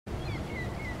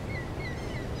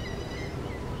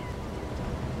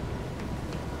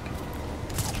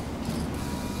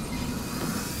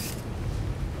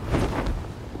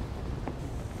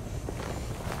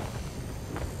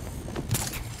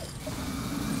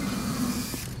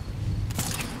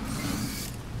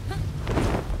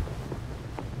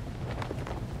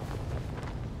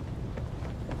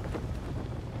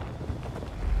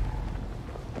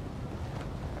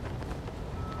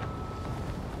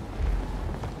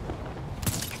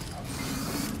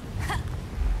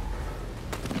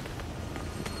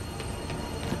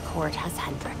court has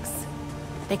Hendricks.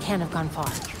 They can't have gone far.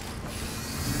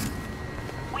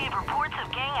 We have reports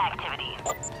of gang activity.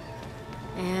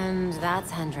 And that's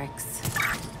Hendricks.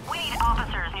 We need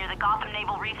officers near the Gotham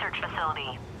Naval Research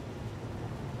Facility.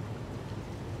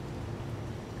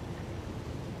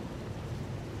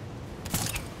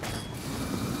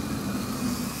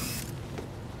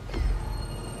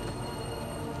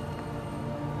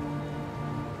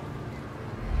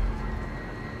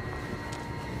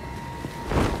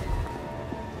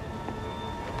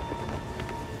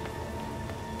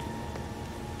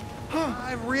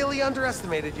 I really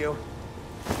underestimated you.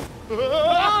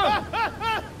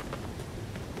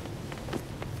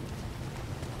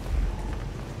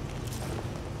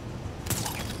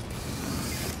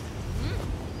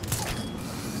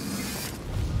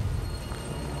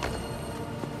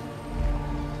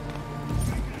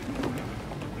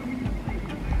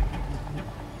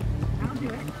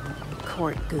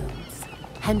 Court goons.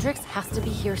 Hendricks has to be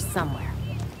here somewhere.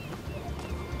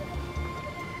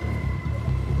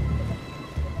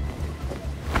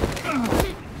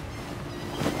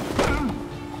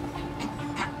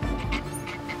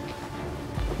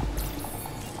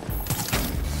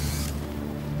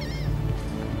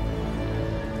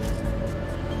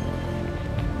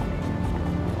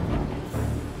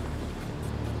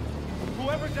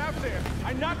 Whoever's out there,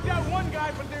 I knocked out one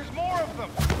guy, but there's more of them.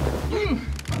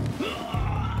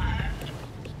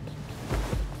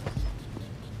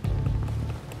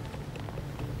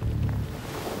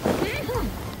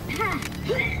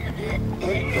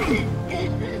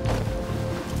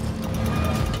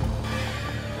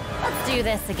 Let's do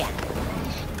this again.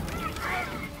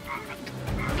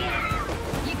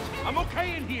 I'm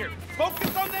okay in here.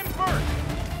 Focus on them first.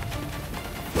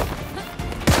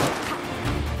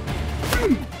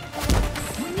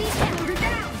 We need to hold her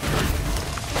down!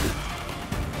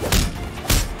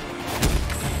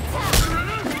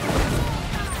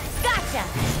 Gotcha!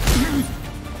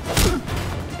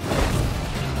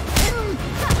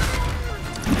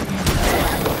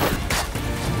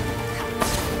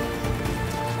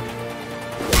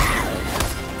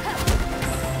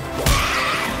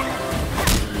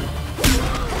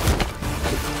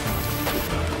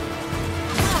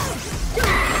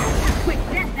 Quick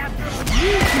death after all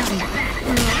you come back,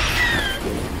 girl!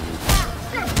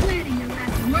 Start planning your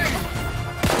last murder!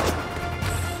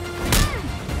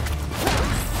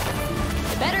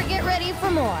 Better get ready for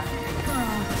more.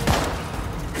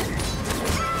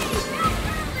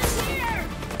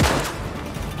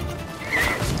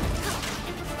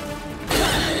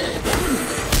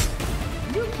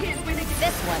 You can't win against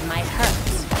This one might hurt.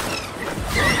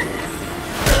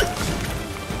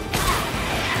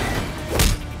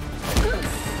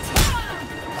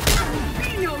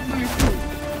 me no mercy!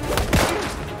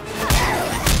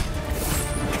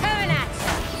 Coming at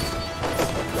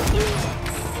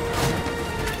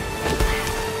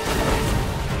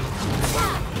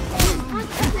I'll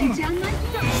cut you down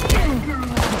myself, dead girl!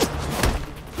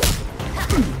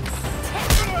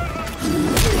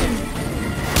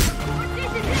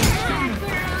 This is it,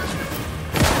 girl!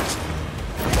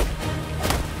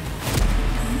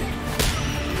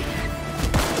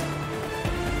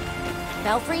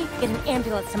 Belfry, get an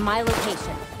ambulance to my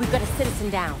location. We've got a citizen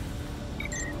down.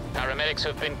 Paramedics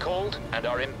have been called and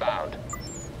are inbound.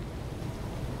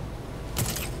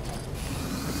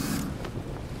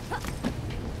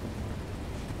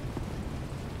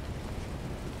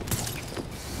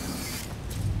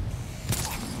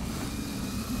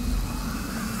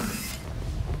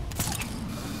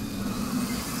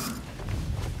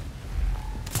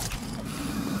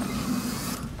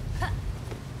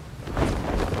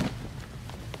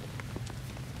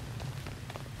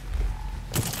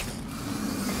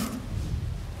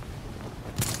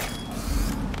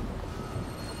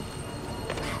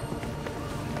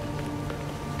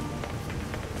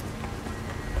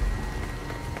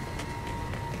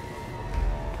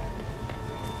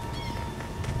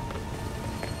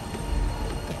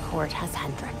 Court has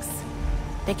Hendricks.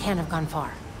 They can't have gone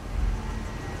far.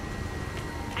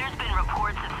 There's been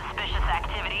reports of suspicious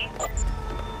activity.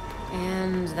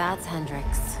 And that's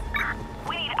Hendricks.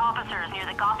 We need officers near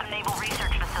the Gotham Naval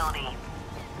Research Facility.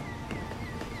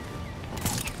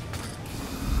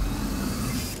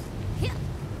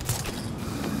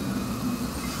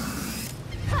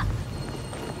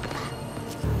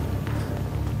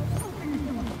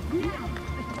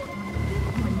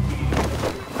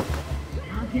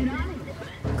 I'll get on it.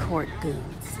 Court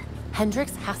goons.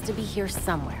 Hendricks has to be here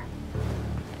somewhere.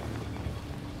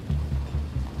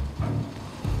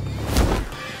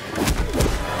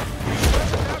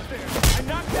 Out there, I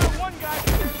knocked out one guy,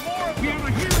 but there's more of them. We have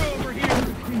a hero over here.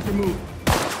 Things are moving.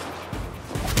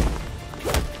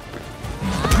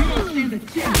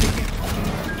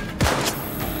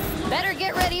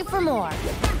 for more.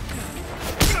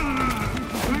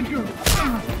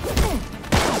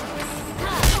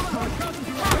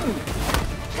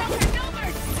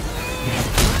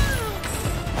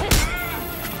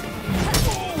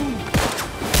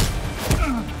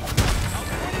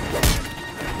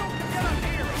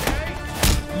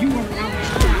 You are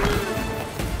outclassed.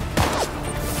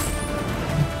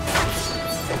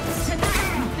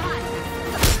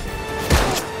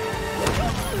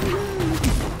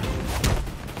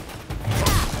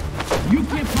 You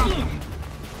can't pop them.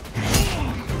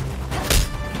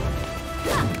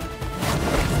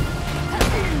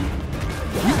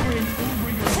 You are in over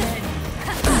your head.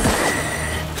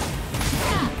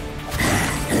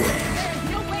 There's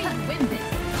no way to win this.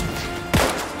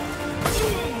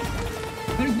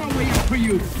 There's no way out for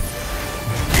you.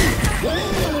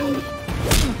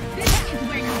 This is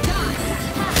where you die.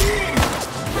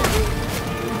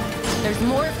 There's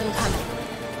more of them coming.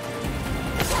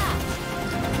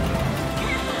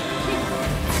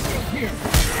 Here.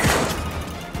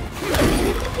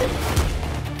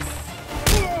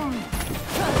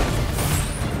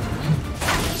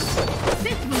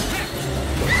 This will hurt.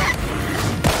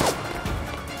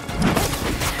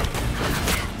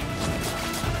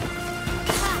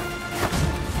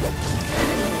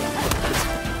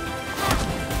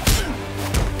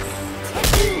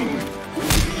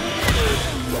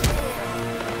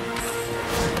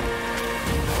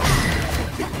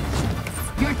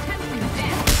 You're tempting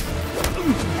death.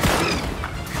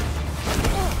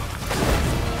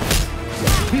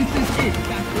 This is it,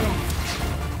 after all.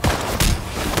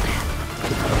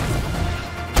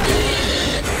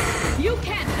 You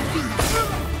can't defeat me.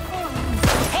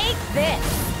 Take this!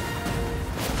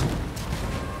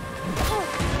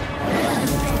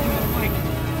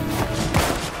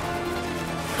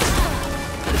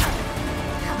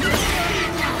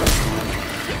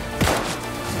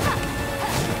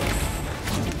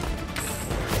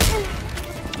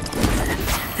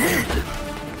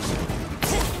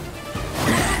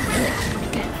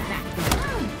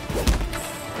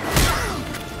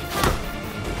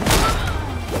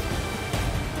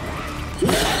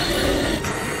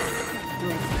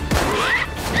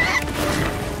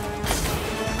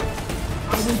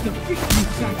 I will defeat you,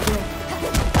 Sakura.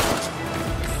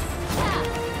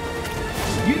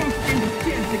 You don't stand a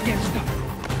chance against us.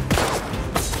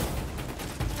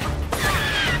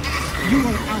 You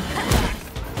are outclassed.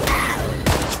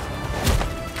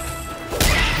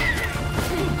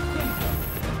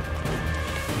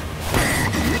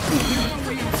 There's no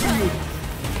way out for you.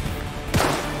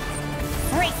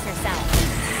 Brace yourself!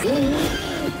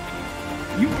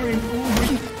 You are in over.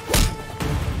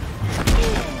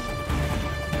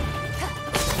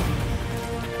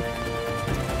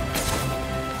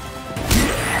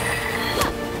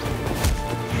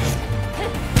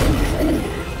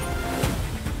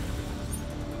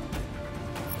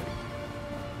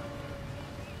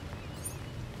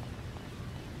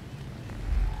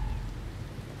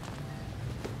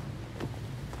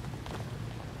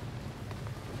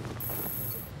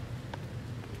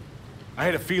 I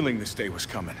had a feeling this day was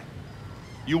coming.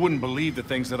 You wouldn't believe the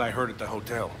things that I heard at the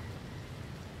hotel.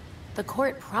 The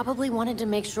court probably wanted to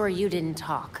make sure you didn't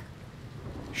talk.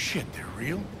 Shit, they're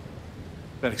real?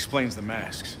 That explains the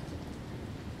masks.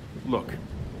 Look,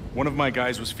 one of my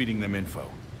guys was feeding them info.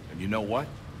 And you know what?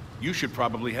 You should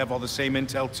probably have all the same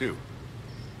intel too.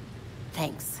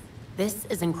 Thanks. This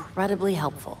is incredibly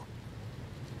helpful.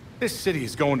 This city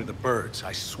is going to the birds,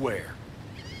 I swear.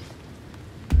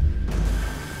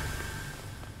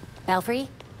 Belfry,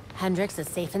 Hendricks is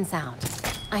safe and sound.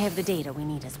 I have the data we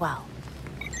need as well.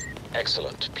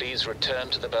 Excellent. Please return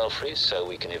to the Belfry so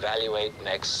we can evaluate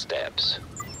next steps.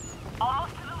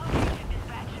 Almost to the location,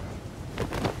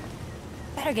 dispatch.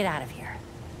 Better get out of here.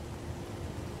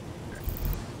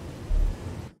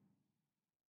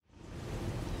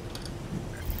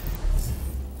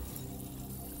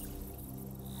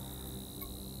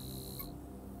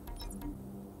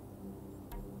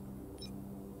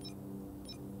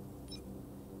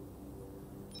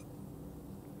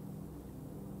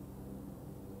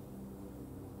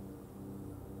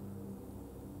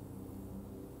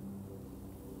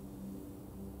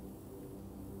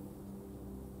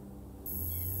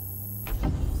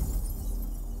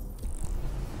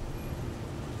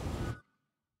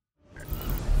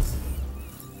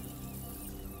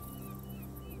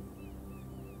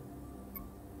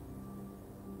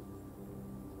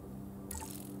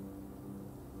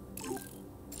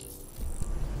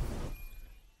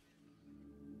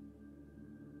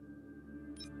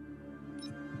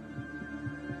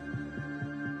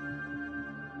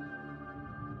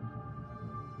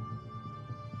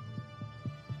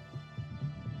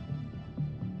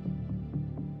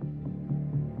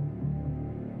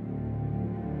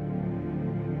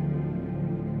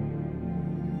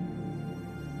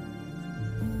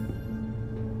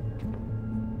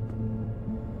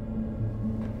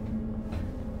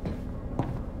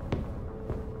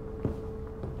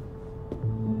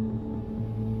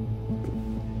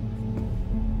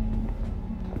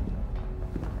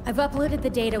 I've uploaded the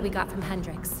data we got from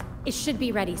Hendrix. It should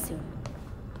be ready soon.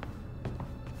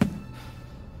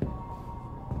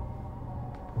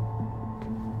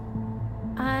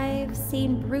 I've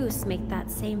seen Bruce make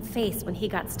that same face when he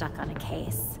got stuck on a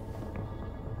case.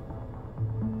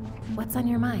 What's on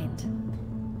your mind?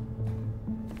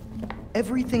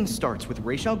 Everything starts with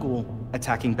Ra's al Ghul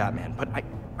attacking Batman, but I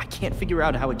can't figure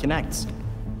out how it connects.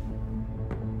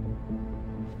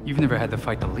 You've never had to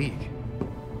fight the League,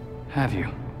 have you?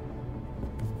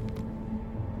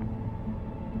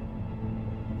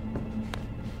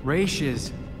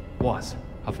 Ra's was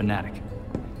a fanatic.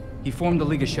 He formed the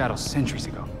League of Shadows centuries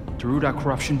ago to root out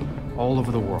corruption all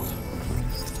over the world.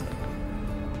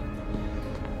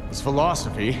 His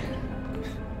philosophy,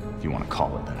 if you want to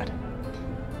call it that,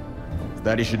 is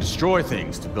that he should destroy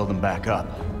things to build them back up.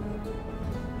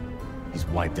 He's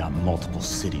wiped out multiple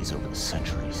cities over the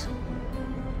centuries.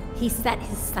 He set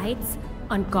his sights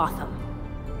on Gotham.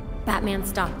 Batman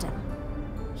stopped him.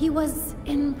 He was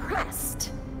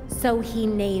impressed, so he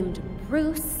named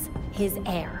Bruce his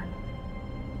heir.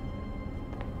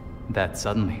 That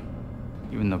suddenly,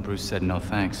 even though Bruce said no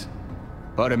thanks.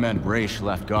 But it meant Ra's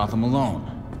left Gotham alone.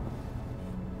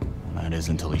 That is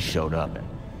until he showed up and...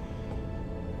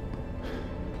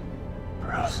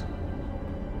 Bruce.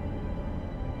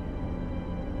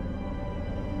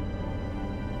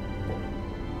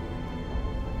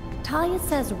 Talia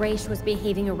says Ra's was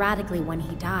behaving erratically when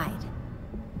he died.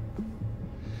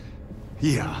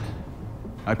 Yeah.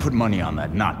 I put money on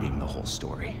that not being the whole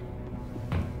story.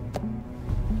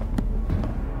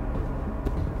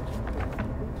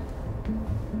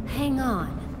 Hang on.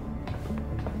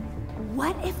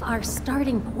 What if our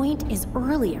starting point is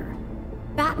earlier?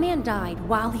 Batman died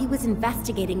while he was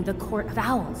investigating the Court of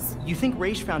Owls. You think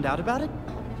Ra's found out about it?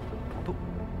 But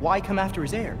why come after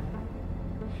his heir?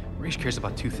 Ra's cares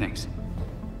about two things: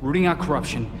 rooting out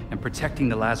corruption and protecting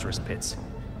the Lazarus Pits.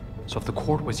 So if the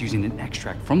court was using an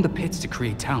extract from the pits to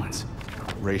create Talons...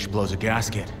 Ra's blows a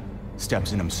gasket,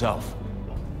 steps in himself.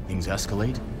 Things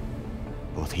escalate.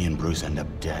 Both he and Bruce end up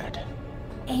dead.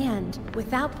 And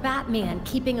without Batman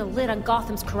keeping a lid on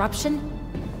Gotham's corruption,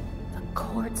 the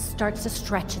court starts to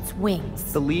stretch its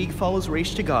wings. The League follows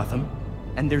Ra's to Gotham,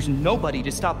 and there's nobody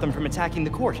to stop them from attacking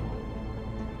the court.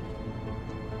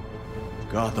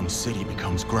 Gotham City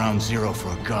becomes ground zero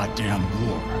for a goddamn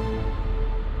war.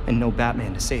 And no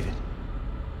Batman to save it.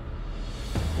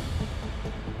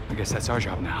 I guess that's our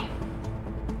job now.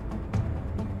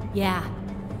 Yeah.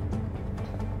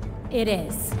 It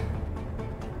is.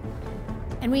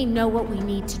 And we know what we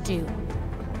need to do.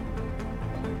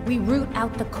 We root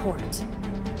out the court,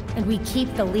 and we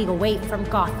keep the League away from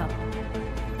Gotham.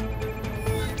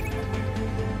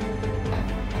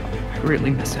 I really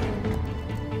miss him.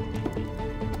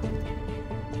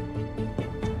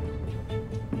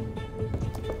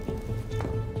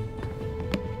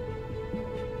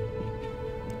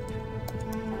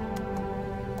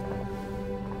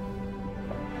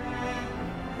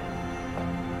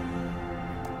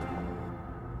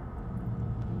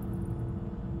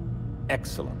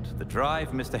 Excellent. The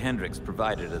drive Mr. Hendrix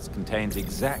provided us contains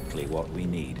exactly what we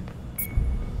need.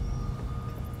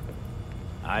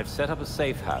 I've set up a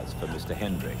safe house for Mr.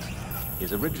 Hendrix.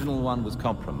 His original one was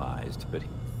compromised, but...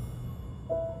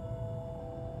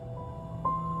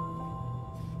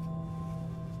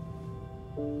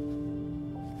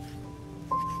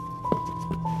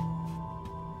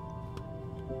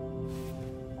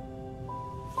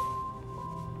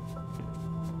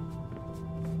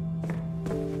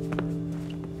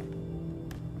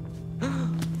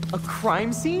 A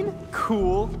crime scene?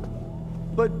 Cool.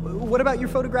 But what about your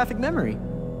photographic memory?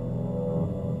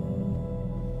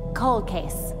 Cold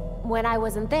case. When I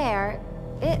wasn't there,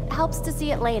 it helps to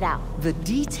see it laid out. The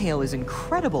detail is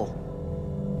incredible.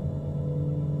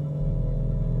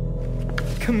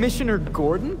 Commissioner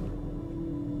Gordon?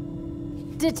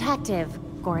 Detective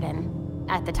Gordon,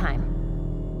 at the time.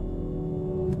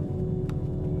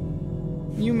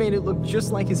 You made it look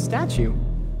just like his statue.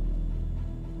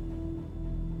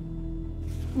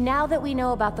 Now that we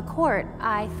know about the court,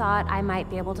 I thought I might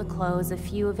be able to close a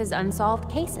few of his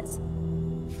unsolved cases.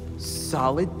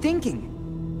 Solid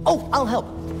thinking. Oh, I'll help.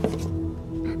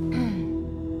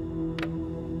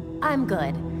 I'm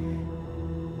good.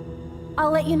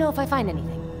 I'll let you know if I find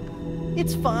anything.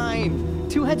 It's fine.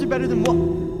 Two heads are better than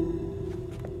one.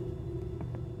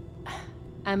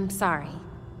 I'm sorry.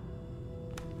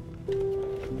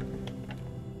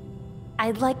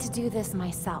 I'd like to do this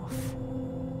myself.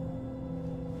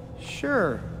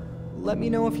 Sure. Let me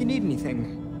know if you need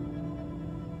anything.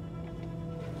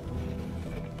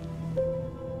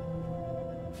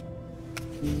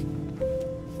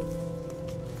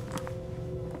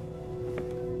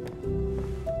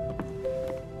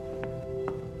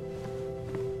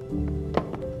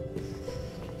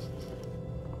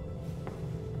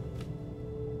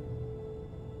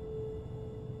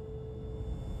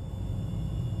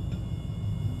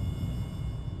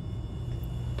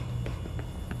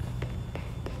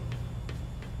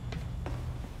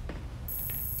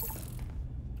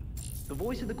 The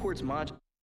voice of the court's mod.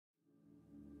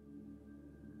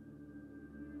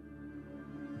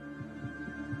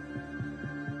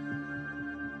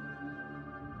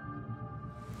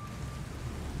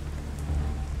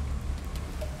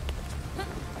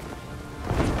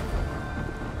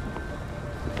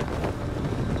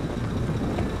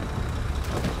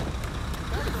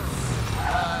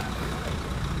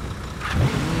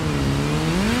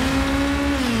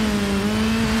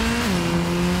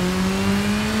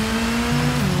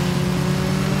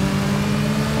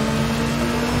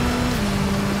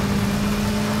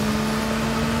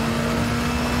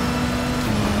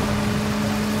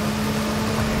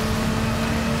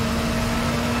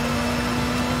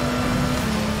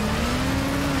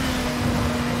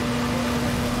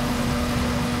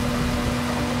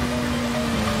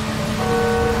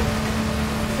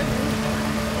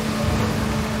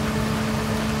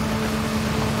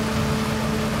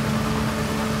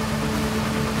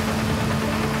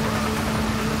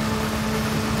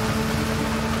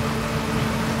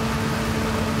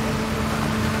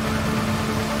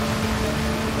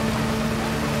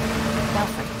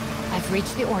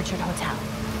 Reach the Orchard Hotel.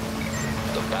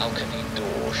 The balcony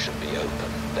door should be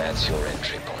open. That's your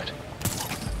entry point.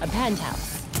 A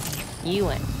penthouse. You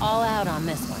went all out on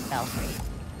this one, Belfry.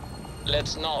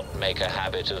 Let's not make a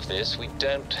habit of this. We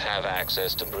don't have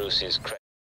access to Bruce's credit.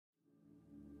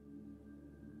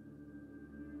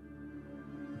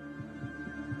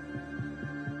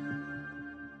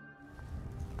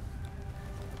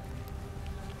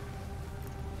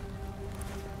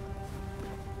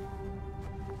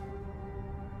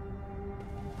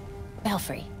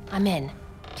 Belfry, I'm in.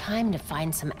 Time to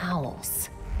find some owls.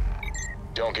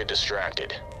 Don't get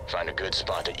distracted. Find a good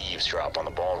spot to eavesdrop on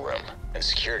the ballroom. And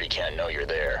security can't know you're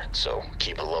there, so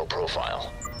keep a low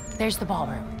profile. There's the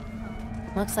ballroom.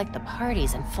 Looks like the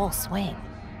party's in full swing.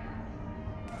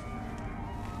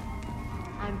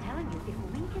 I'm telling you, if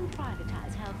we can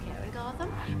privatize healthcare in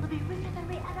Gotham, we'll be richer than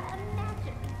we ever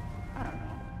imagined. I don't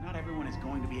know. Not everyone is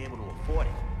going to be able to afford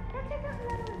it. They'll take up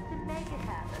loans to make it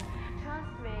happen.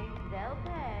 Trust me, they'll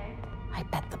pay. I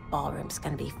bet the ballroom's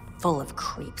gonna be full of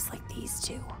creeps like these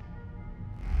two.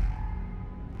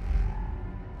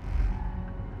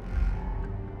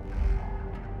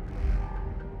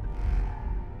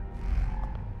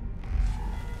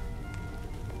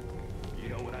 You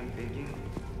know what I'm thinking?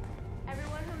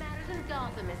 Everyone who matters in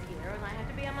Gotham is here, and I have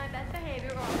to be on my best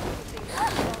behavior or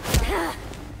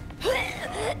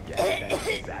That's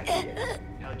exactly it.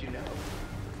 How'd you know?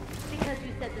 Because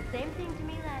you said the same thing to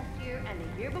me last year, and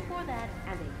the year before that,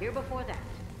 and the year before that.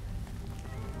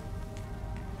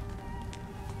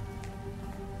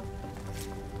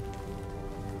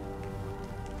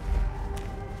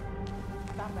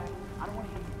 Stop that. I don't want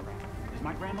to hear you crap. Does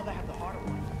my grandmother have the heart or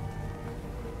what?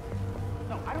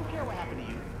 No, I don't care what happened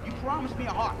to you. You promised me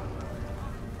a heart.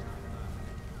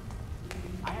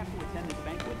 I have to attend this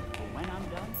banquet, but when I'm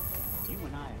done, you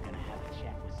and I are gonna have a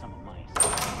chat with some of my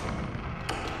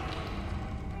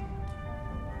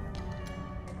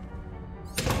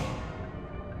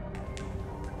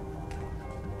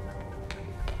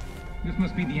This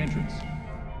must be the entrance.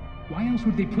 Why else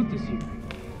would they put this here?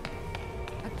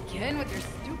 Again with your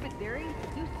stupid theory?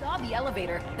 You saw the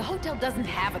elevator. The hotel doesn't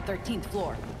have a 13th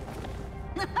floor.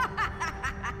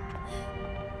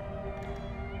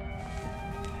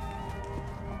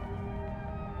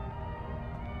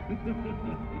 I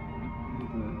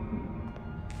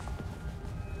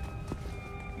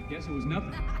guess it was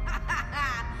nothing.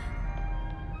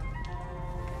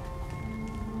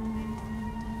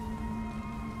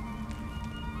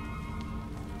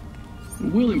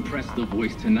 We'll impress the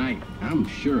voice tonight. I'm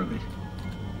sure of it.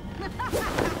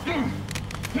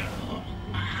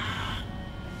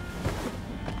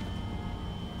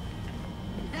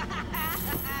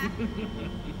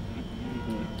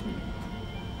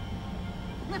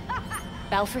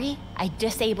 Belfry, I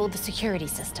disabled the security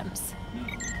systems.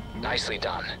 Nicely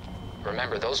done.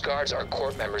 Remember, those guards are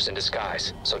court members in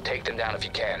disguise, so take them down if you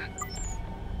can.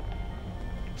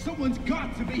 Someone's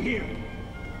got to be here!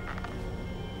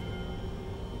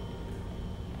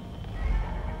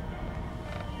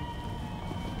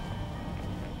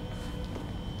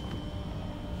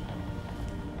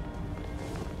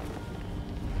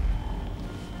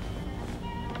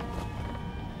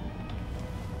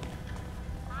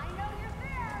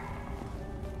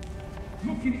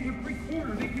 Look in every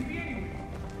corner, they could be anywhere.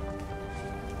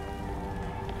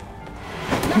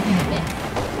 Nothing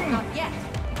missed. Not yet.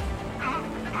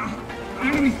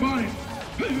 Enemy spotted!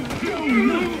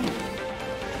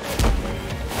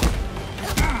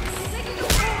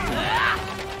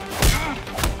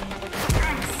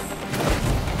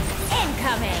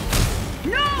 Incoming!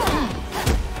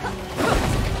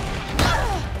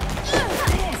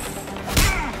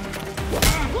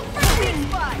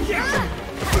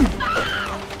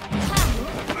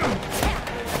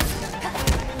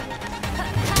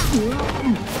 Take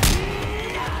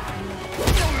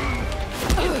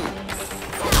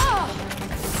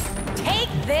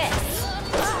this!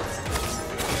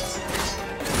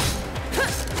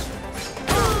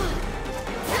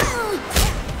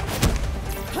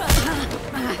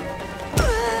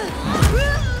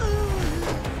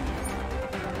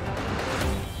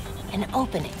 An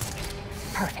opening.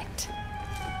 Perfect.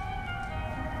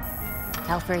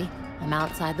 Belfry, I'm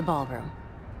outside the ballroom.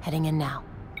 Heading in now.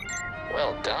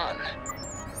 Well done.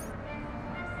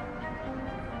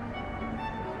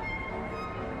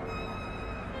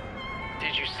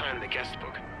 Did you sign the guest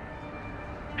book?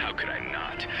 How could I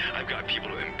not? I've got people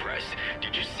to impress.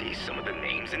 Did you see some of the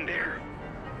names in there?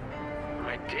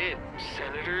 I did.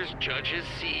 Senators, judges,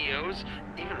 CEOs,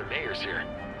 even the mayor's here.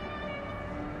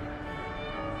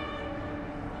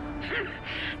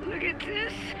 Look at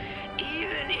this.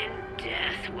 Even in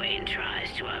death, Wayne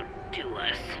tries to outdo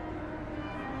us.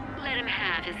 Let him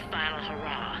have his final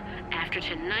hurrah. After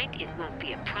tonight, it won't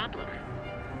be a problem.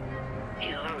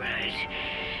 You're right.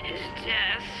 His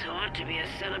death ought to be a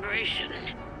celebration.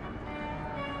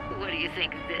 What do you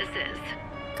think this is?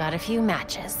 Got a few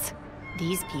matches.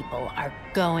 These people are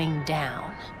going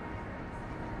down.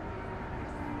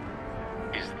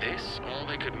 Is this all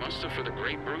they could muster for the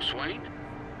great Bruce Wayne?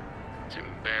 It's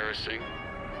embarrassing.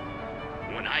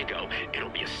 When I go, it'll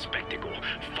be a spectacle.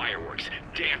 Fireworks,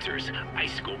 dancers,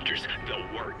 ice sculptures, the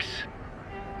works.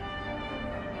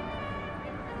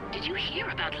 Did you hear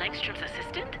about Langstrom's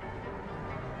assistant?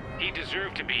 He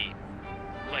deserved to be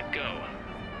let go.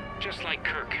 Just like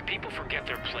Kirk, people forget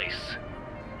their place.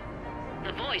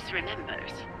 The voice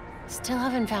remembers. Still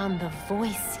haven't found the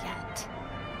voice yet.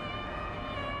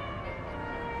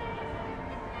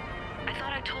 I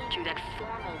thought I told you that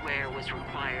formal wear was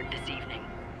required this evening.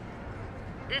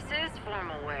 This is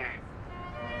formal wear.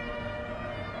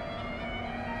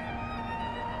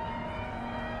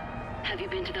 Have you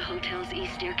been to the hotel's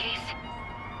east staircase?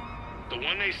 The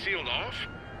one they sealed off?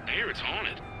 I hear it's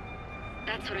haunted.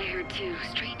 That's what I heard too.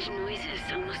 Strange noises,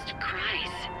 almost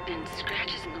cries, and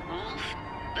scratches in the walls.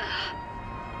 Ugh.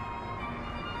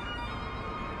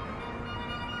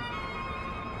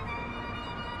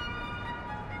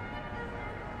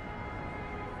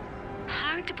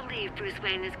 Hard to believe Bruce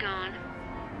Wayne is gone.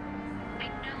 I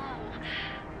know.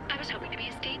 I was hoping to be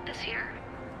a state this year.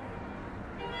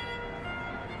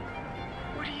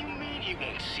 What do you mean he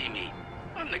won't see me?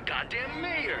 I'm the goddamn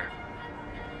mayor!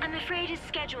 I'm afraid his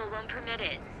schedule won't permit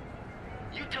it.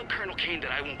 You tell Colonel Kane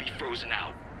that I won't be frozen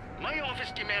out. My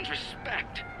office demands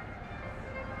respect.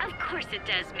 Of course it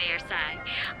does, Mayor Sai.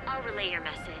 I'll relay your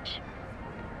message.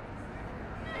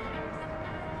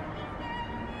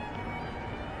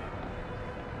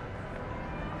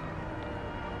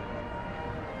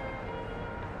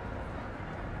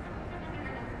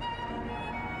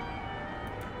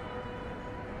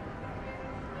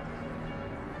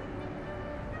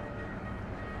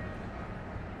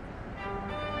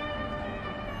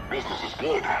 Business is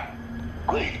good.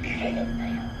 Great, even.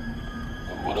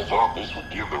 Who would have thought this would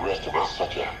give the rest of us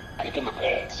such a kick in the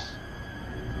pants?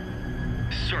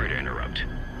 Sorry to interrupt,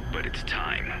 but it's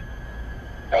time.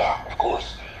 Ah, of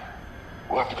course.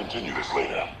 We'll have to continue this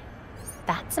later.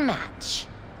 That's a match.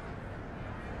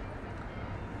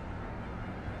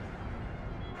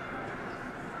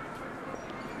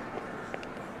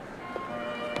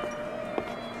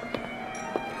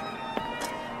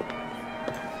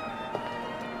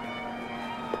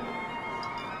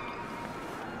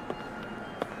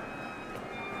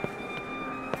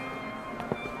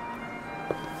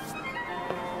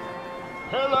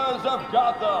 Pillars of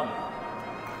Gotham,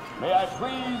 may I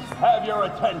please have your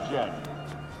attention?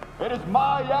 It is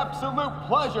my absolute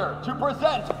pleasure to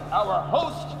present our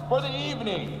host for the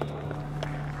evening.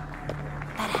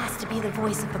 That has to be the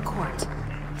voice of the court.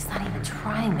 He's not even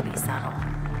trying to be subtle.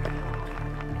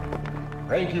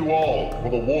 Thank you all for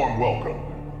the warm welcome.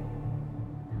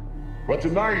 But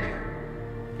tonight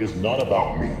is not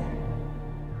about me.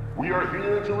 We are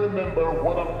here to remember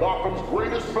one of Gotham's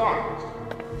greatest sons,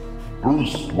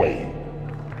 Bruce Wayne.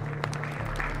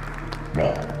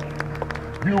 Now,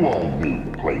 you all knew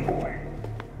the Playboy.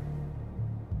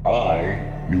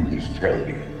 I knew his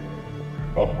charity.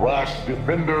 A brash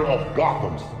defender of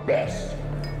Gotham's best.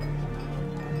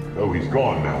 Though he's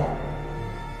gone now,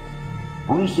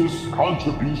 Bruce's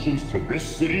contributions to this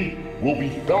city will be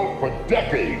felt for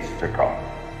decades to come.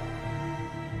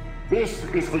 This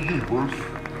is for you, Bruce.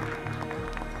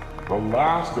 The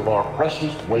last of our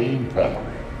precious Wayne family.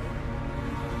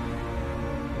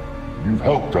 You've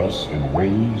helped us in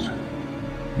ways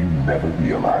you never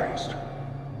realized.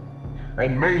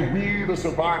 And may we, the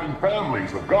surviving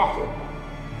families of Gotham,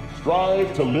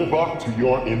 Strive to live up to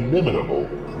your inimitable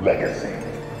legacy.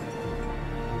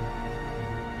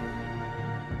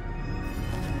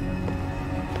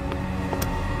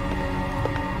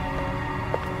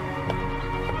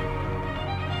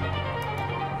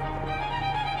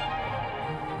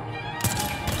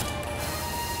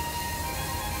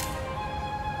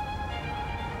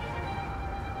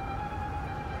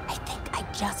 I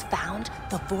just found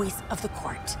the voice of the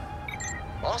court.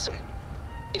 Awesome.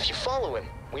 If you follow him,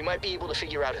 we might be able to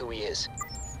figure out who he is.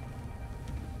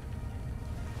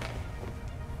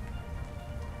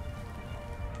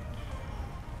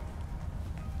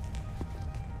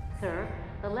 Sir,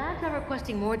 the labs are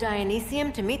requesting more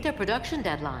Dionysium to meet their production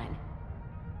deadline.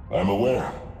 I'm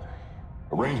aware.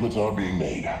 Arrangements are being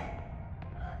made.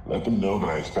 Let them know that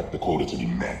I expect the quota to be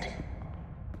met.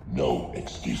 No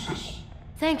excuses.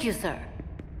 Thank you, sir.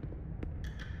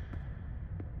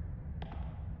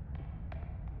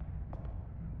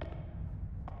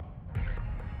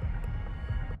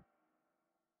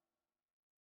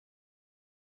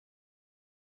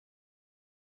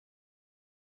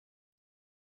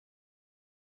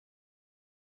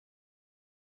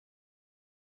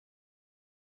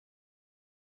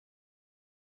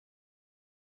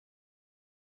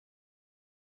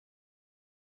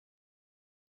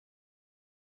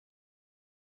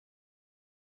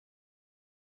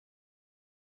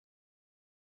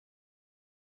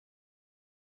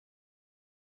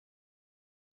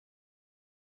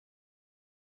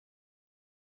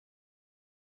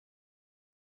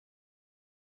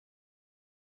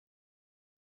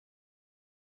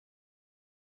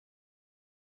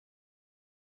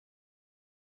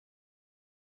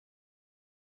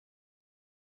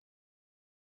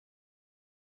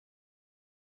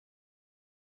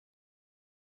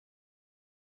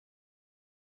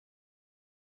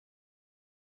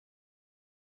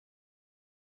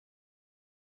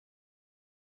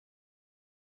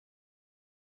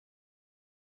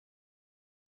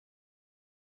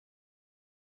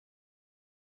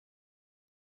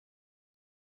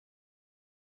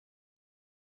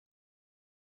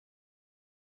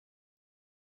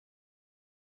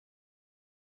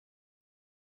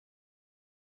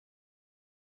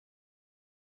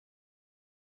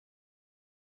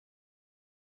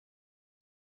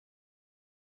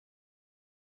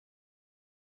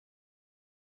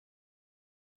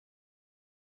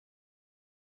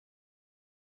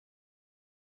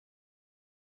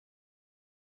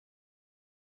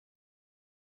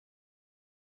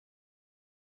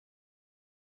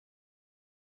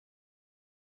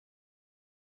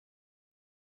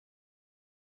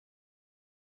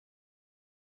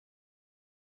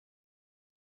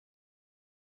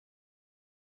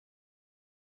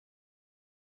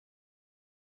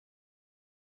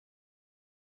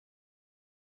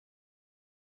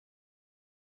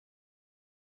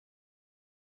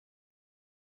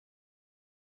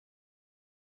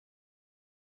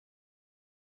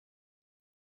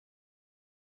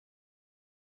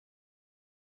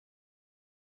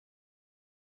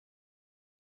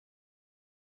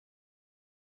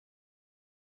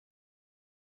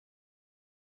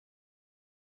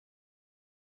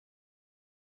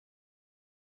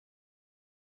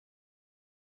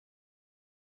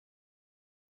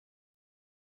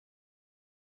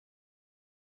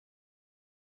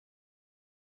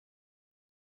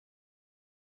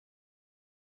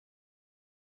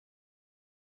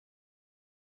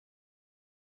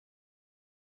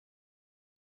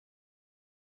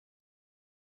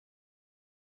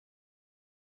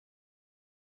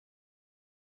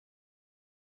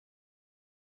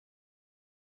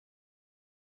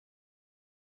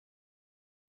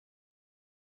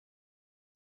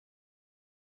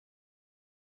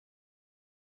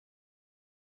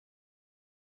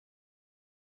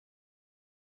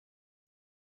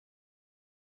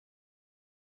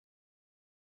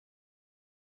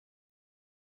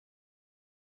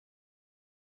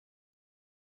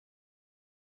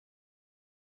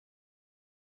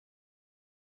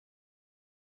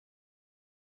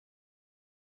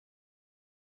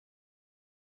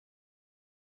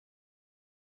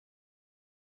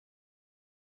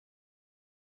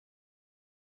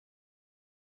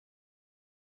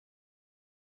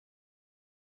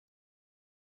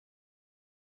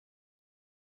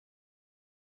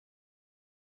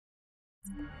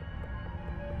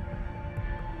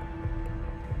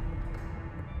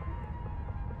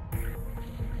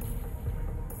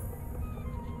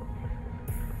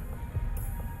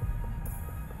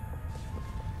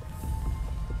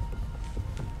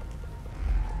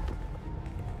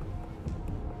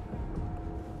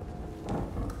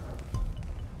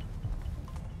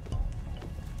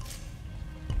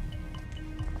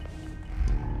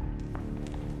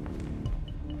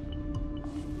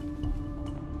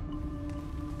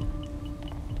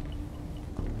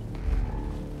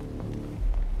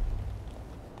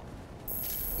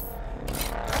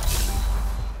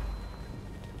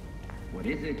 What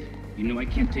is it? You know I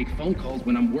can't take phone calls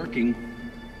when I'm working.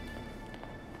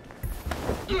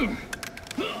 Ugh.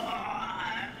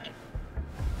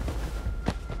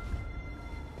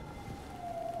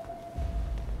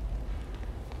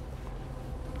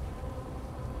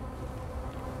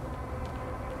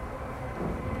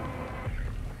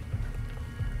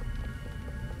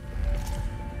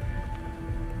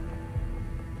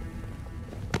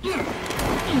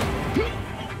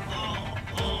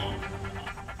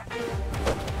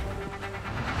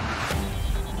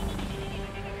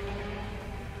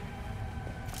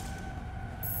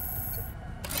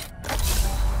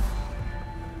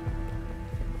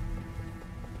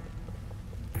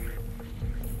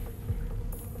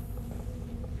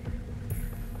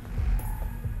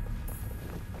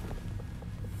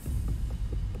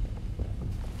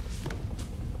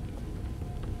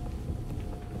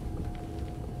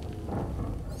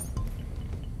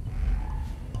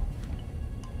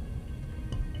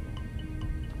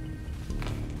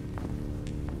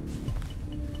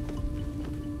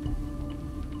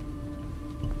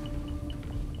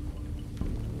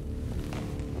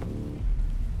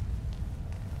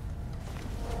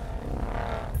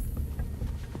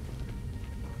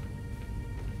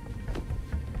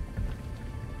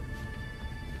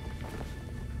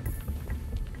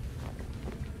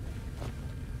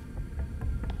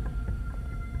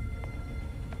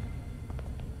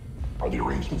 Are the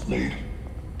arrangements made?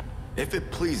 If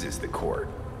it pleases the court.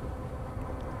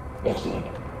 Excellent.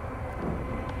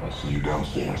 I'll see you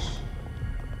downstairs.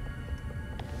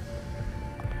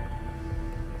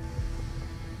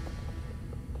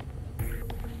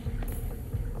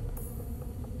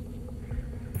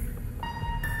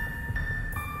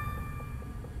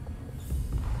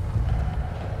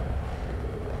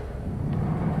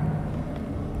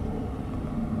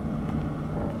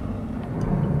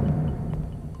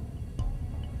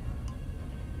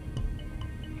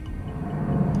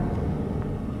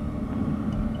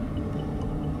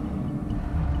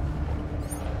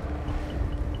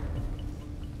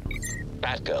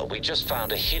 Batgirl, we just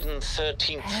found a hidden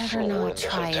 13th Better floor in not the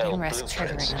try hotel and risk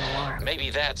blueprints. triggering an alarm. Maybe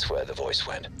that's where the voice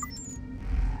went.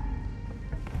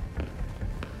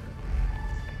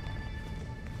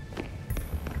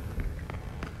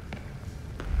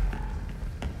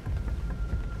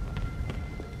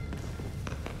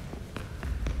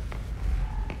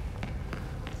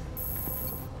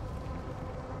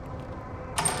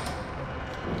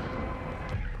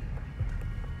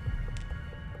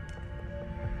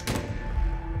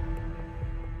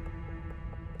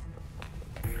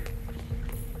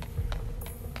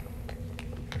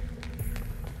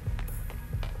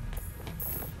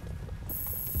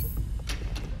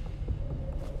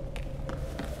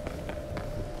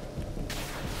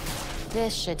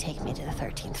 This should take me to the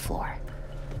 13th floor.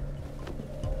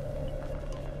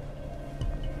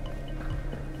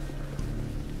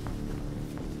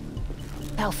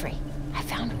 Belfry, I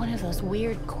found one of those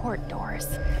weird court doors.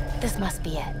 This must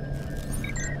be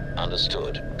it.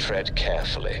 Understood. Tread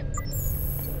carefully.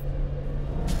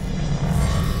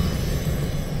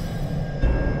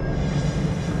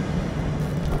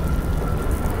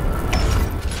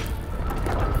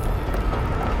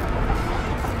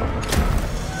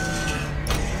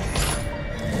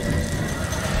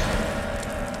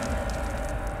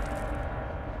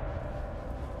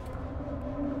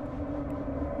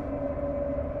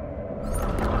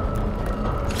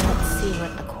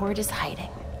 Court is hiding.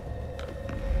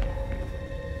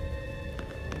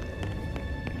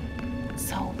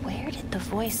 So where did the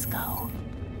voice go?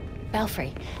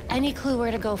 Belfry, any clue where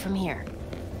to go from here?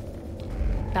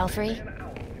 Belfry?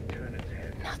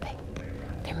 Nothing.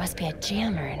 There must be a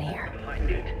jammer in here.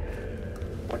 Behind it.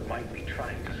 What might be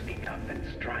trying to sneak up and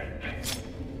strike?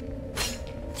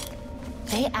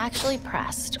 They actually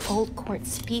pressed old court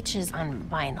speeches on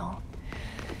vinyl.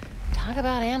 Talk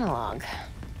about analog.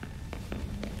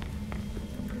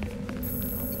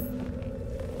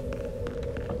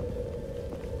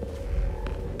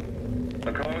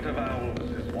 The Court of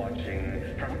Owls is watching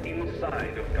from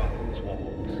inside of Gotham's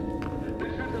walls.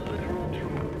 This is a literal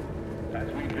truth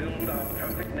as we build our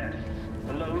perfect nests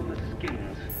below the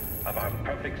skins of our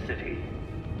perfect city.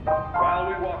 While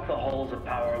we walk the halls of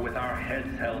power with our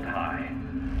heads held high,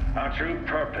 our true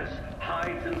purpose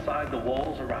hides inside the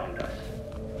walls around us.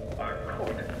 Our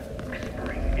court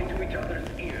whispering into each other's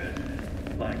ears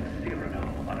like Cyrano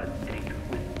on a date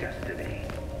with destiny.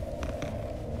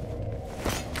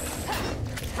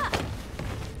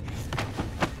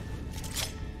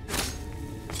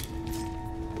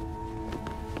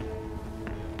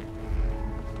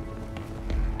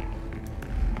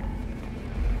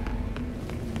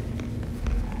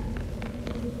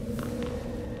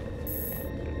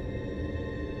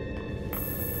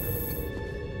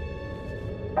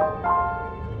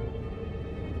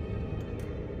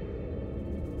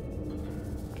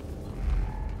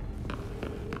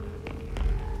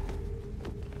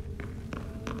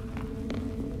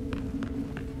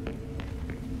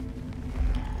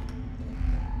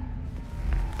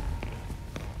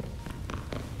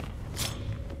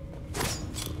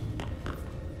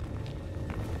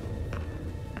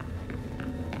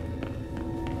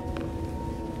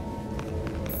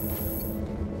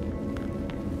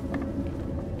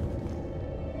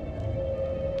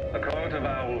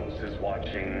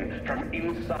 watching from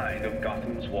inside of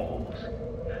Gotham's walls.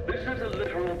 This is a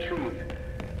literal truth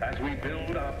as we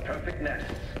build our perfect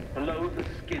nests below the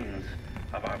skins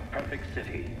of our perfect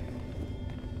city.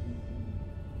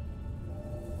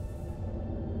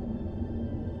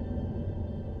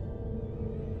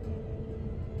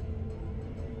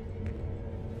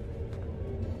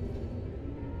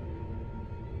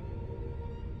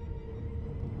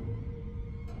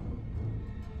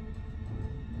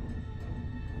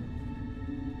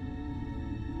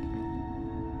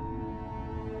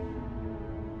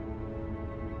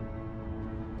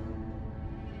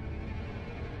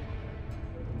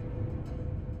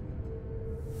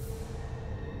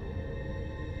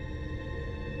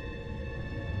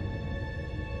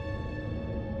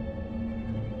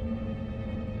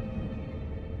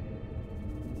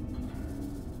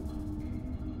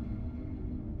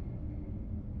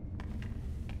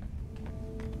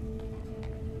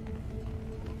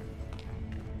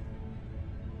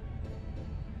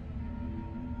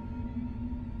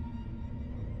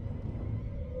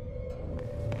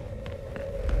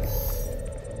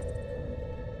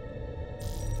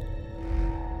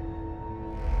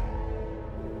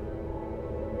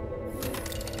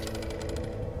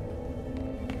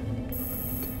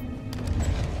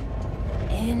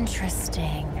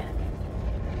 Interesting.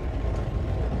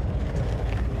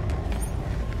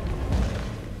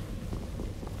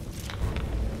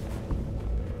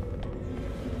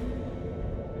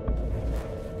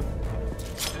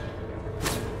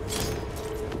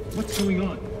 What's going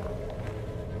on?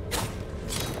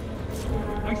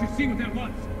 I should see what that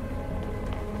was.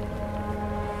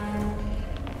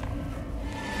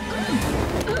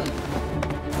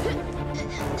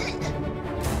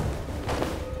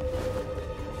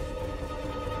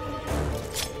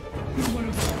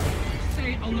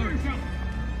 Stay alert.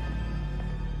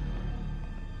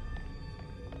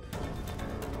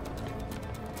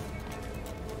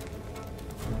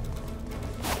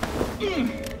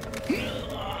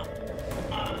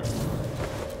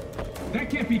 That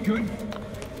can't be good.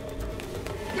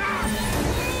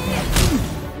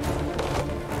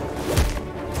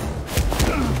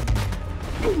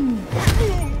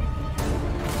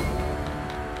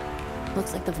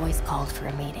 Looks like the voice called for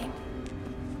a meeting.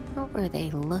 What were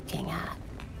they looking at?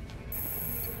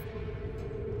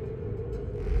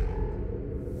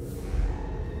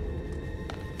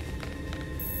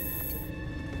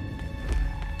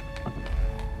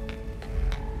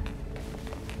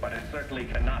 But it certainly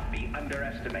cannot be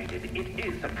underestimated. It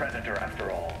is a predator after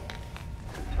all.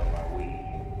 And so are we.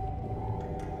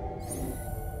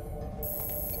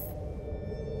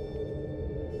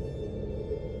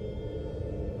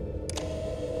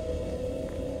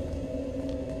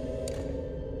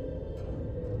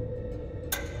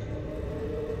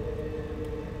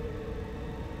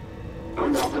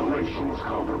 Operation was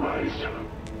compromised.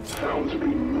 Found to be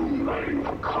moonlighting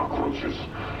for cockroaches.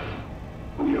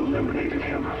 We eliminated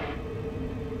him.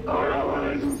 Our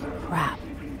allies... Crap.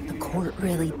 The court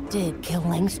really did kill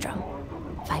Langstrom.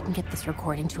 If I can get this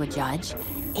recording to a judge,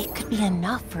 it could be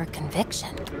enough for a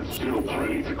conviction. There's still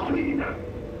plenty to clean.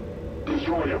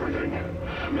 Destroy everything.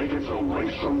 Make it so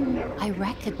Langstrom never... I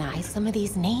recognize some of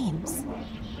these names.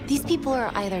 These people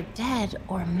are either dead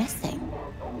or missing.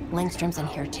 Langstrom's in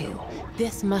here too.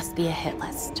 This must be a hit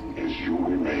list. As you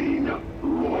remain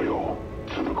loyal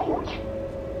to the court.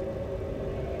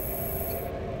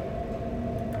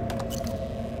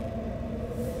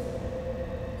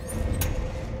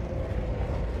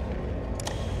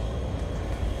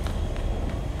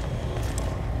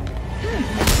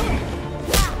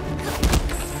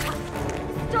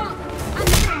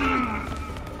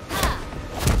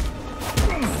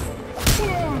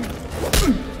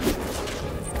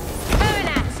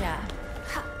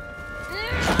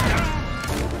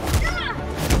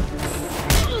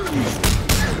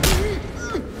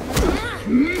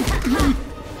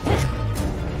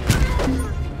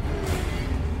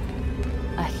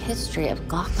 History of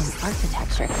Gotham's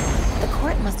architecture. The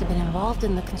court must have been involved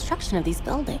in the construction of these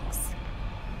buildings.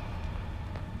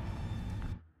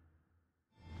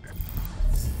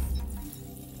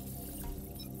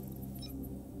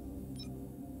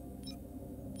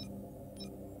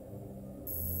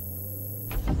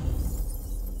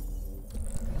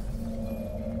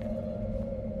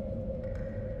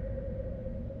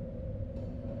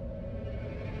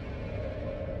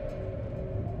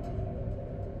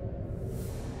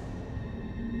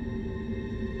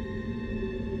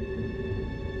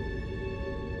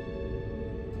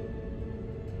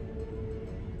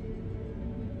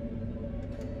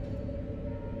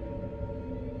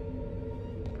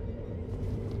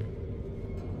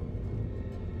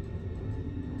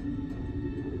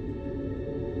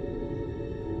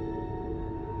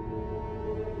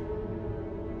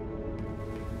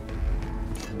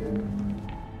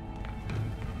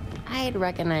 I'd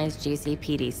recognize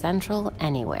GCPD Central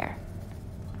anywhere.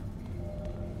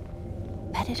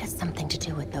 Bet it has something to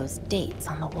do with those dates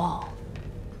on the wall.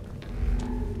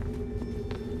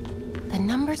 The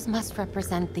numbers must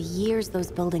represent the years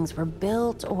those buildings were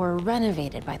built or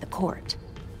renovated by the court.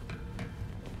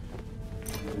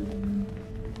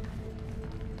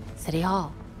 City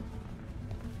Hall.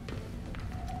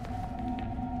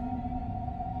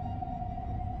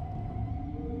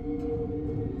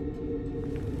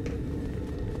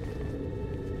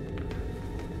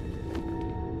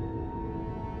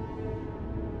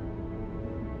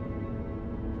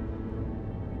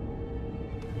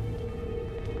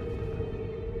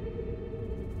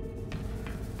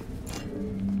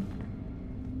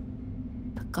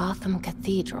 The Gotham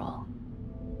Cathedral.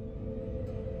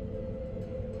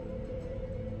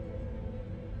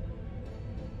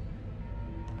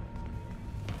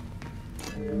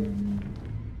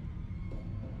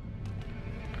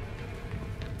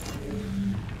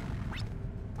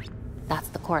 That's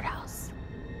the courthouse.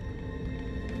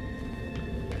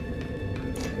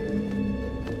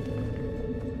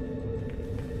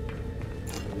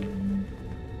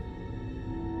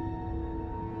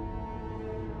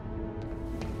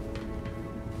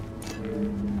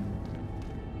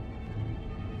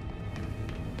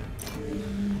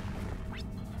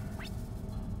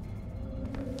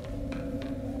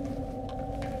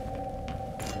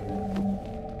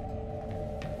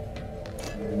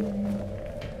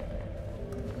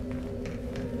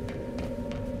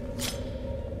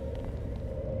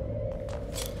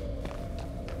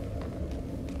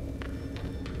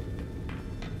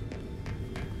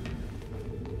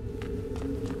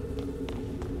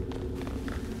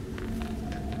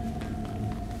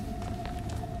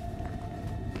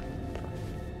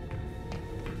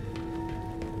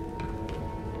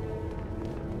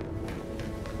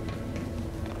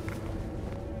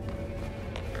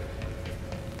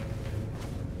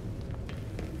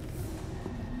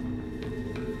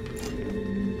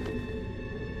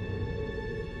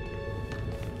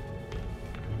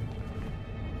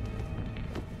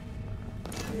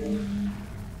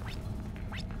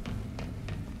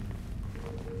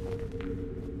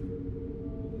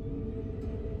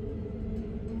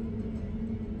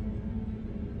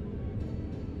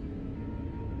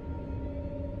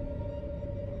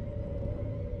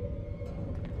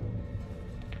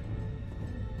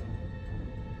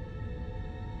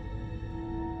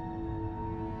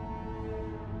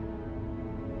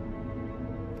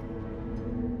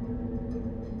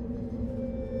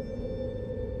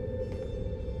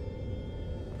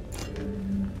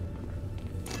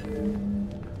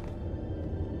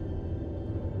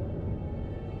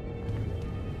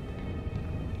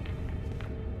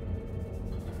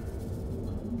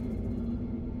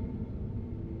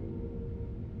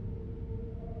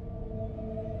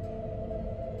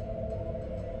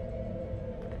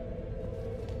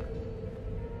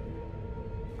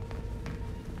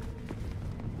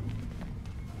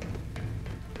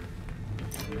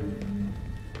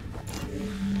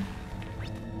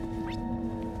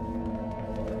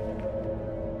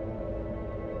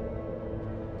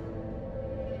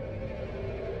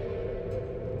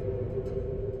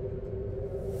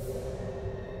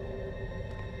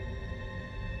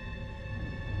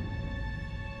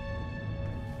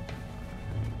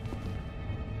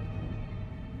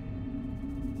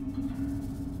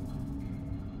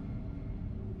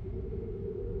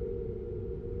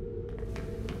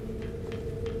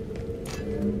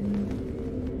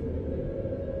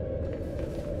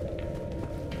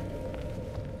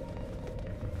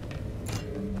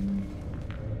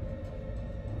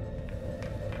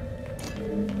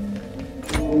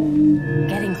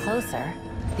 Getting closer,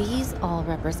 these all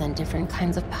represent different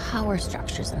kinds of power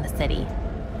structures in the city.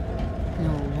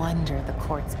 No wonder the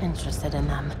court's interested in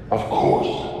them. Of course.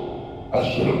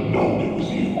 I should have known it was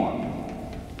you.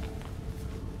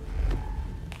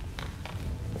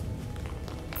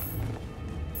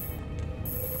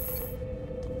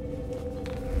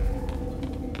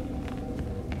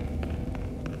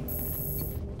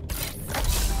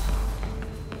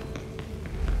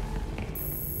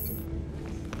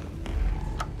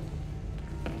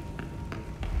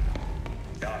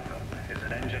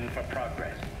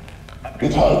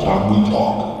 It's high time we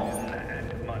talk.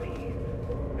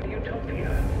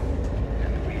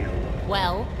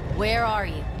 Well, where are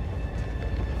you?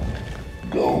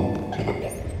 Go to the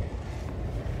point.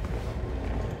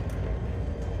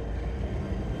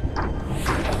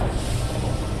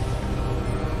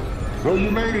 So you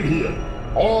made it here,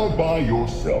 all by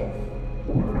yourself.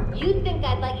 You'd think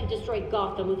I'd let you destroy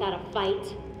Gotham without a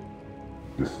fight?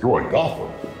 Destroy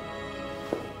Gotham?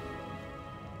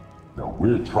 Now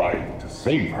we're trying to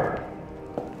save her.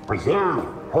 Preserve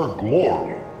her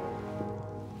glory.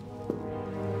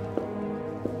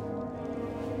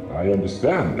 I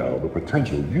understand now the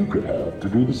potential you could have to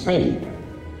do the same.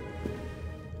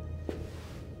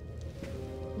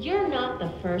 You're not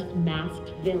the first masked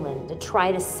villain to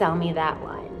try to sell me that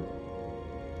line.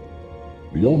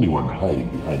 The only one hiding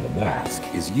behind the mask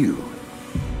is you,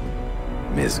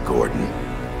 Miss Gordon.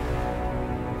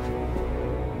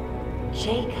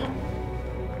 Jacob?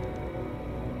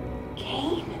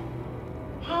 Kane?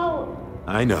 How?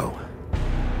 I know.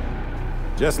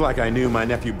 Just like I knew my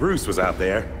nephew Bruce was out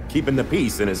there, keeping the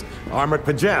peace in his armored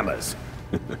pajamas.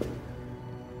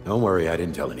 Don't worry, I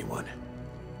didn't tell anyone.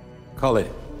 Call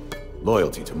it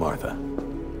loyalty to Martha.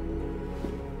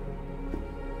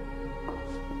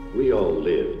 We all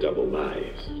live double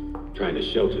lives, trying to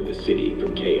shelter the city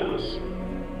from chaos.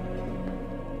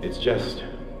 It's just,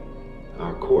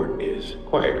 our court is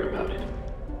quieter about it.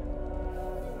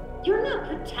 You're not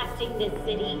protecting this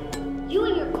city. You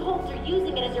and your cult are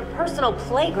using it as your personal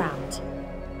playground.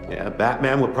 Yeah,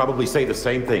 Batman would probably say the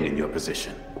same thing in your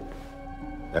position.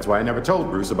 That's why I never told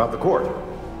Bruce about the court.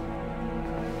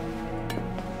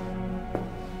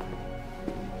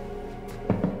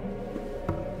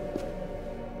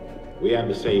 We have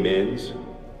the same ends,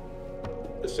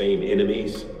 the same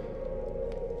enemies.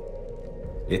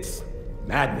 It's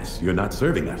madness. You're not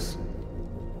serving us.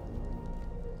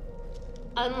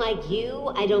 Unlike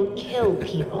you, I don't kill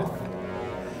people.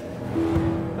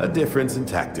 A difference in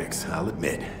tactics, I'll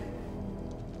admit.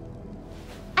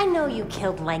 I know you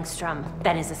killed Langstrom,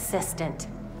 then his assistant.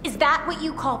 Is that what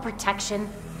you call protection?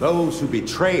 Those who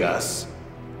betray us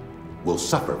will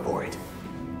suffer for it.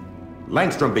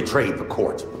 Langstrom betrayed the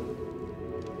court.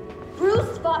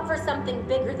 Bruce fought for something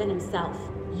bigger than himself.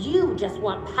 You just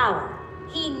want power.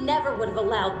 He never would have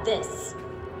allowed this.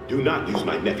 Do not use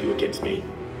my nephew against me.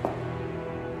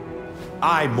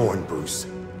 I mourn Bruce.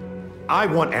 I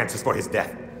want answers for his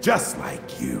death, just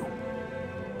like you.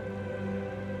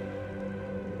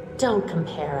 Don't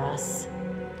compare us,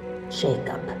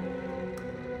 Jacob.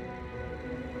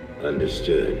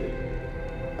 Understood.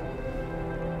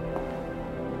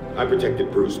 I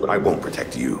protected Bruce, but I won't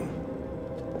protect you.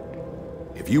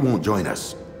 If you won't join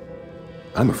us,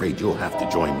 I'm afraid you'll have to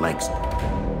join Langstrom.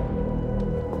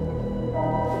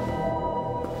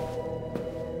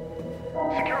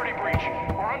 Security breach.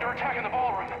 We're under attack in the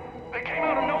ballroom. They came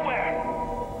out of nowhere.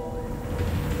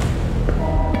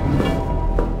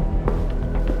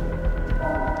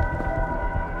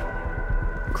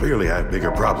 Clearly, I have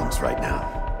bigger problems right now.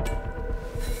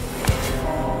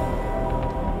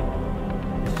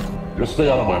 Just stay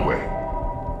out of my way.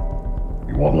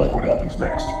 You won't like what happens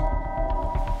next.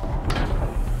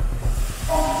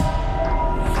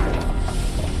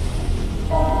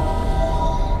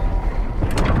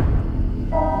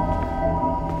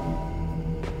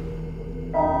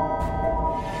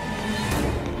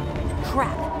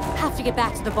 Crap. Have to get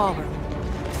back to the ballroom.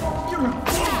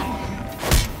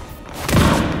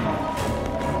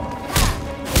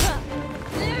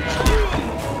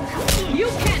 You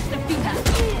can't defeat us!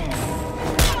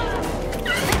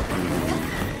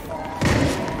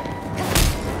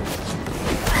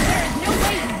 There's no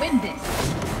way to win this!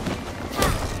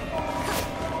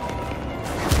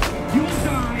 You'll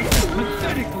die as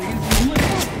pathetically as you live.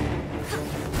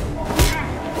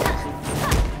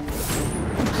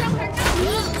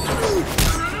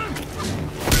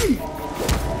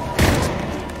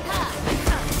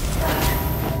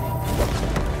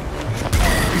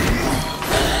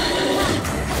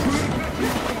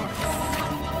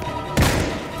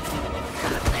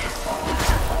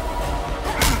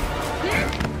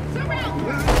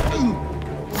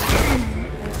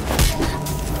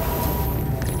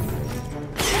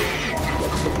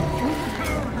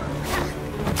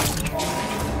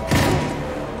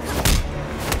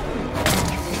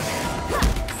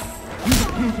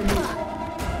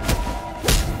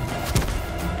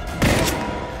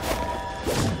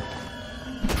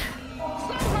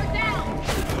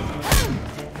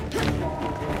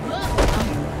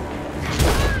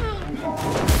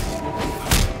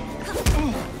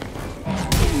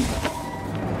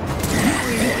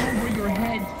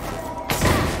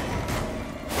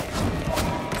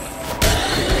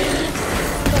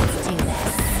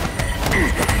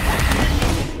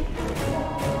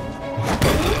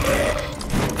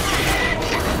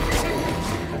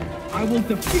 I will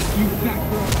defeat you,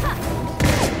 Batgirl!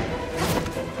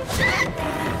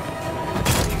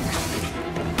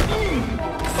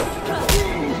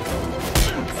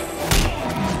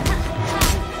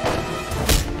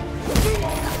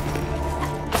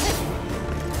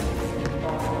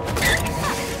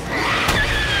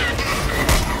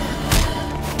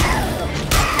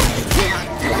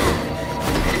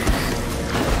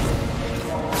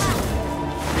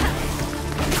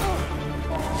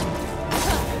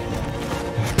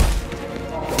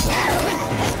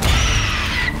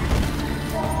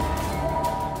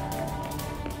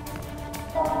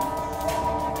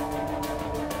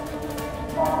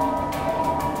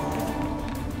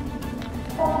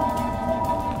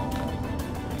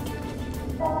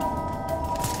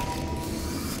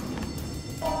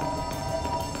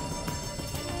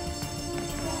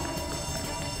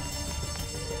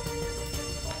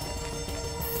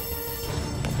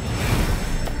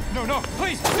 no,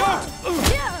 please, don't!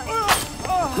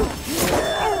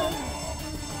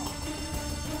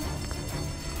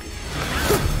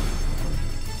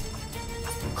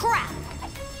 Crap!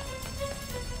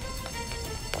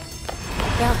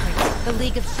 Belfry, the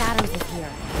League of Shadows is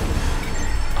here.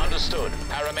 Understood.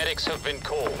 Paramedics have been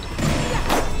called.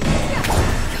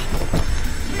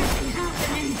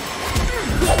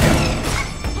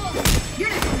 You're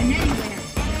not going anywhere.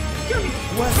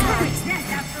 What's that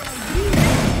after all you know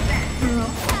that, girl?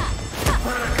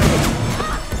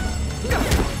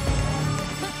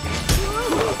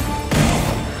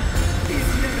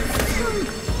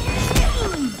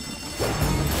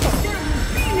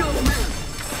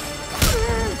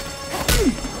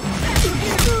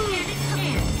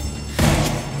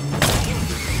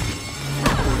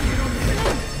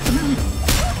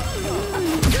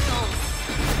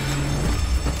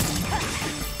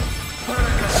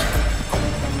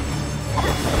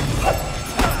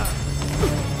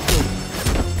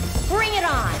 Bring it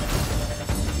on!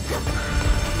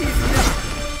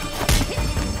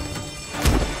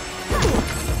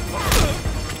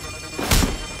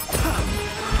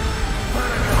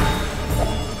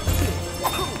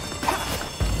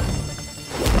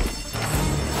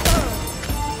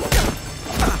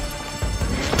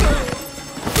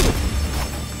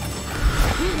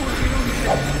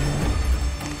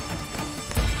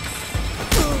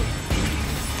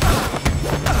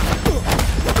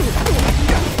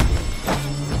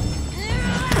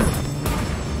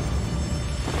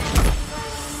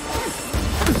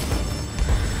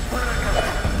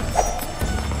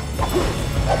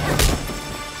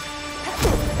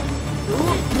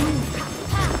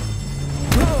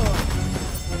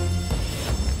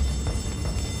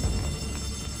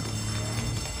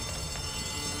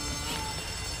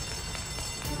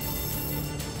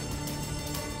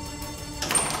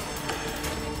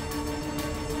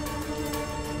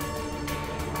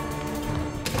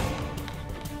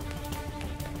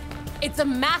 It's a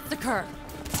massacre!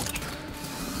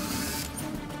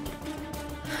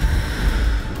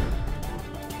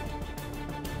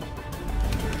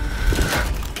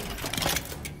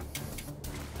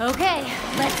 Okay,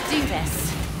 let's do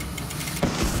this.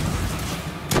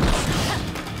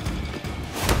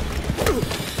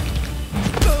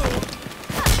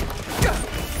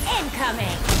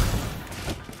 Incoming!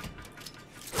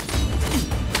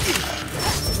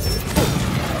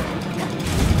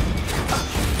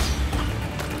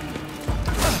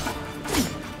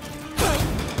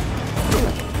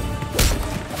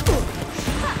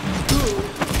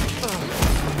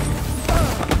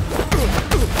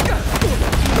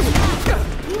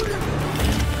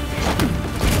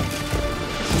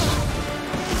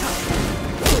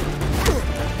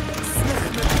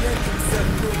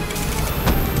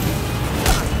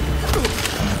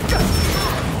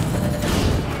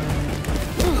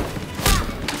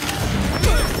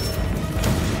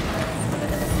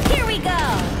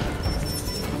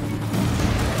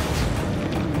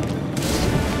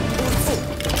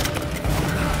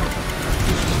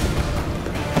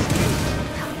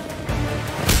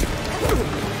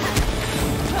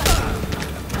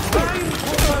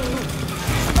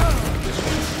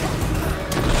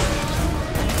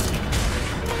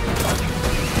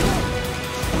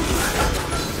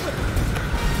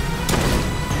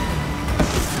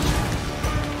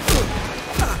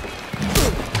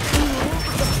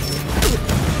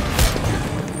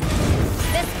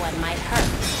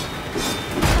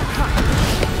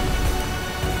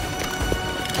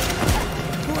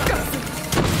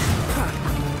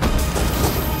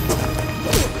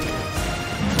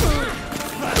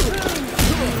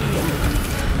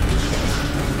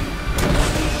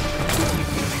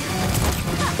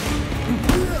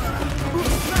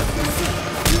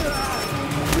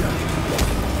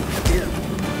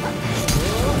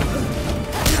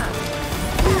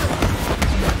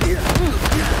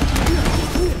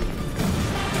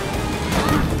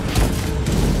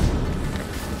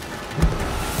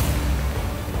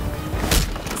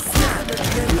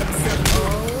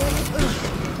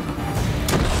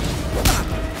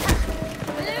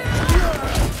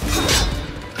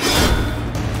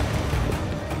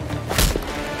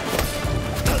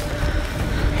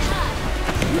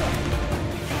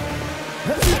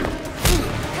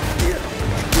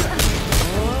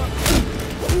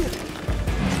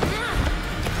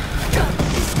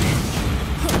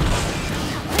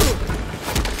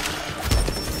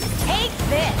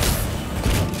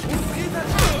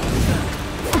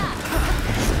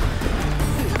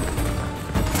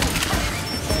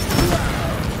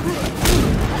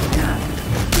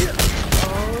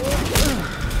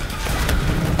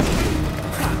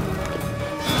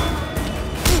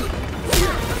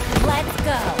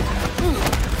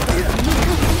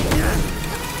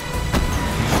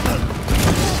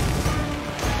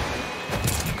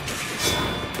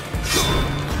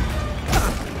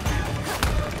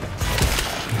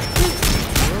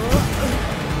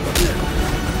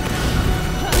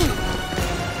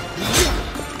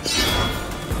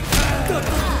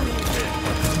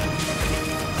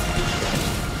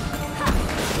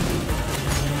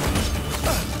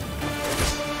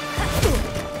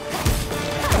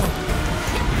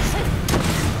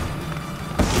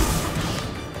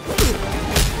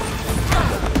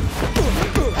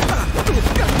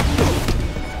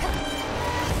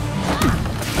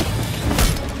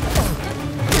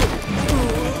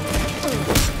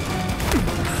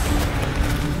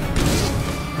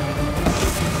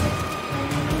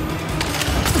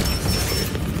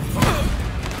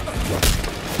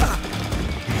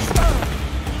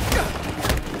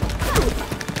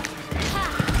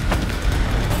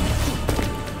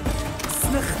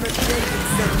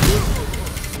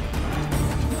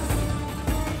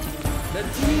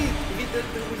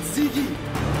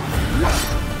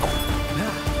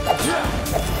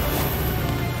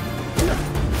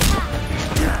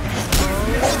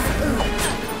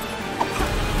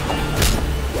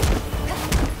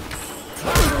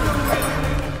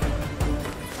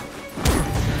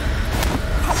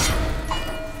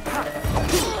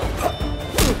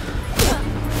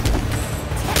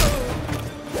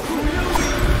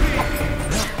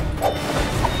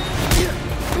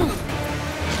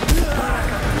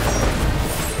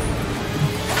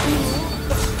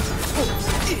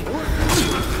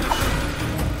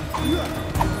 No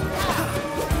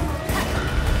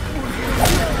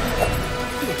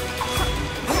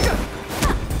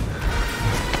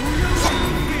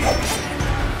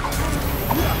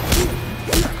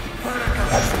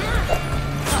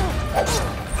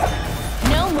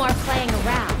more playing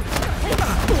around.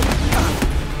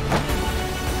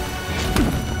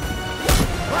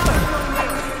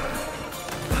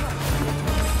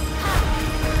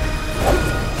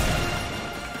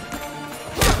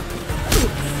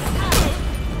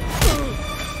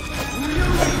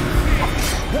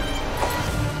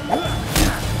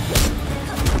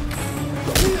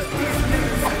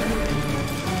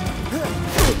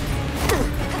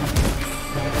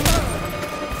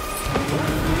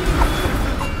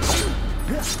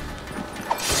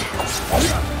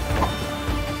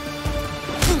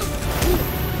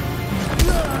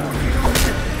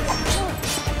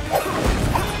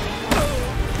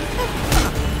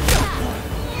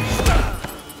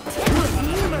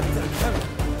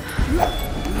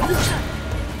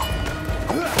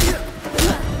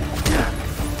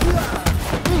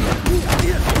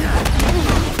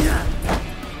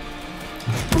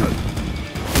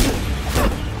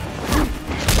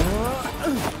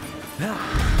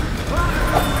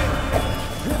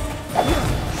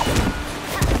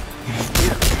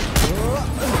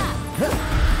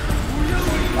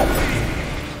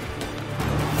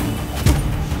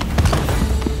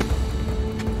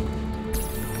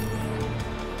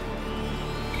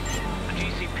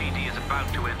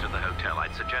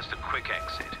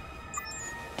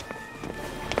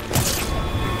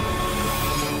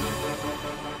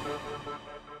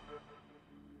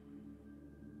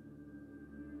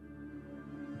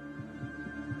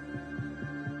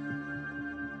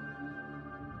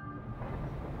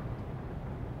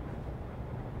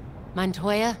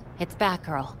 Montoya, it's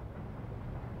Batgirl.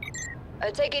 I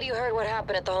take it you heard what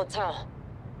happened at the hotel.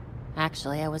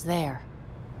 Actually, I was there.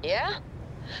 Yeah?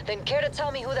 Then care to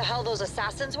tell me who the hell those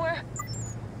assassins were?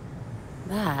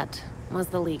 That was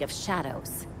the League of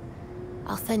Shadows.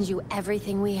 I'll send you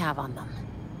everything we have on them.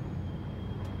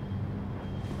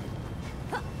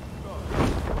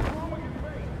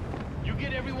 You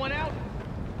get everyone out?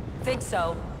 Think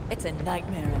so. It's a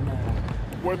nightmare in there.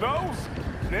 Were those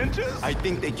ninjas? I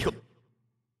think they killed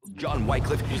John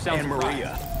Wycliffe and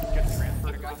Maria. Get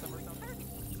transferred to Gotham or something?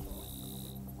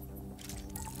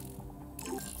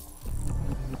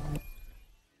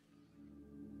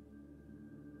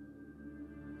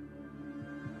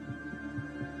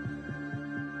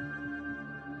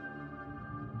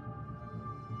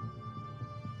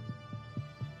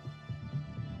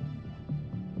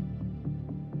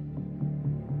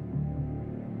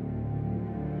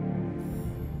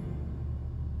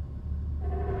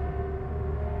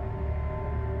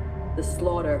 The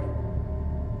slaughter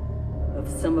of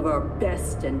some of our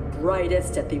best and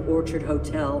brightest at the Orchard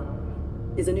Hotel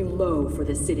is a new low for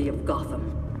the city of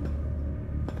Gotham.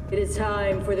 It is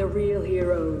time for the real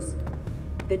heroes,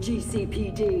 the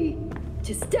GCPD,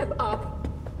 to step up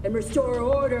and restore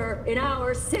order in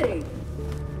our city.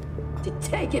 To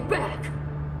take it back.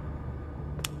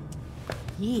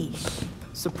 Yeesh.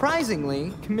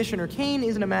 Surprisingly, Commissioner Kane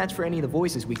isn't a match for any of the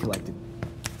voices we collected.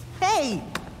 Hey!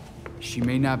 She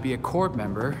may not be a court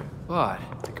member, but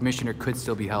the commissioner could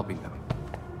still be helping them.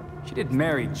 She did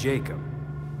marry Jacob.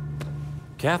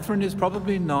 Catherine is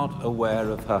probably not aware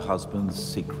of her husband's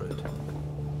secret.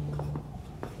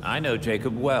 I know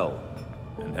Jacob well,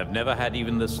 and have never had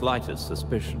even the slightest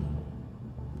suspicion.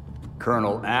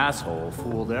 Colonel Asshole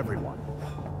fooled everyone.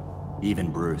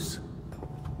 Even Bruce.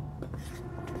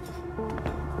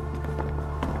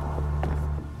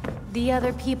 The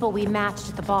other people we matched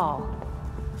at the ball.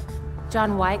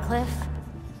 John Wycliffe,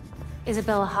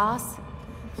 Isabella Haas,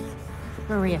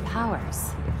 Maria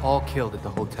Powers. All killed at the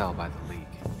hotel by the League.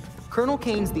 Colonel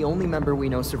Kane's the only member we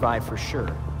know survived for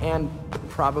sure. And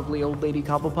probably Old Lady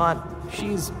Cobblepot.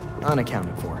 She's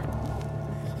unaccounted for.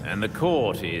 And the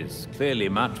court is clearly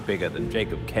much bigger than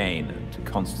Jacob Kane and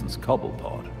Constance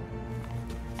Cobblepot.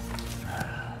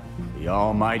 The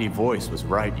almighty voice was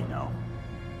right, you know.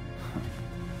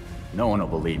 No one will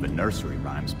believe a nursery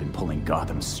rhyme's been pulling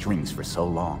Gotham's strings for so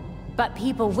long. But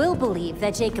people will believe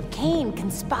that Jacob Kane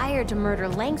conspired to murder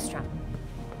Langstrom.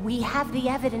 We have the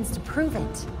evidence to prove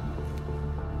it.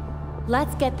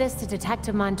 Let's get this to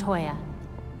Detective Montoya.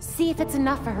 See if it's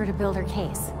enough for her to build her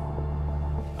case.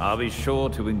 I'll be sure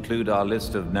to include our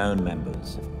list of known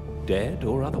members, dead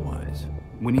or otherwise.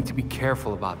 We need to be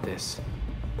careful about this.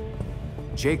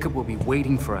 Jacob will be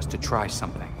waiting for us to try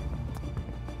something.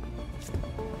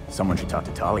 Someone should talk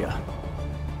to Talia.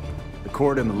 The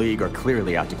Court and the League are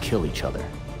clearly out to kill each other.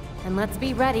 And let's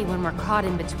be ready when we're caught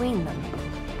in between them.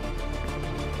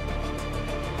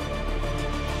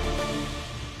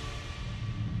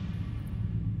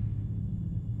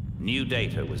 New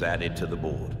data was added to the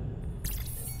board.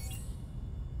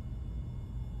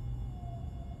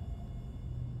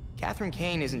 Catherine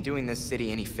Kane isn't doing this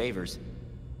city any favors.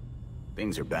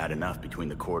 Things are bad enough between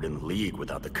the court and the League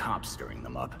without the cops stirring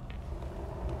them up.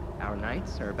 Our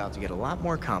nights are about to get a lot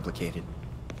more complicated.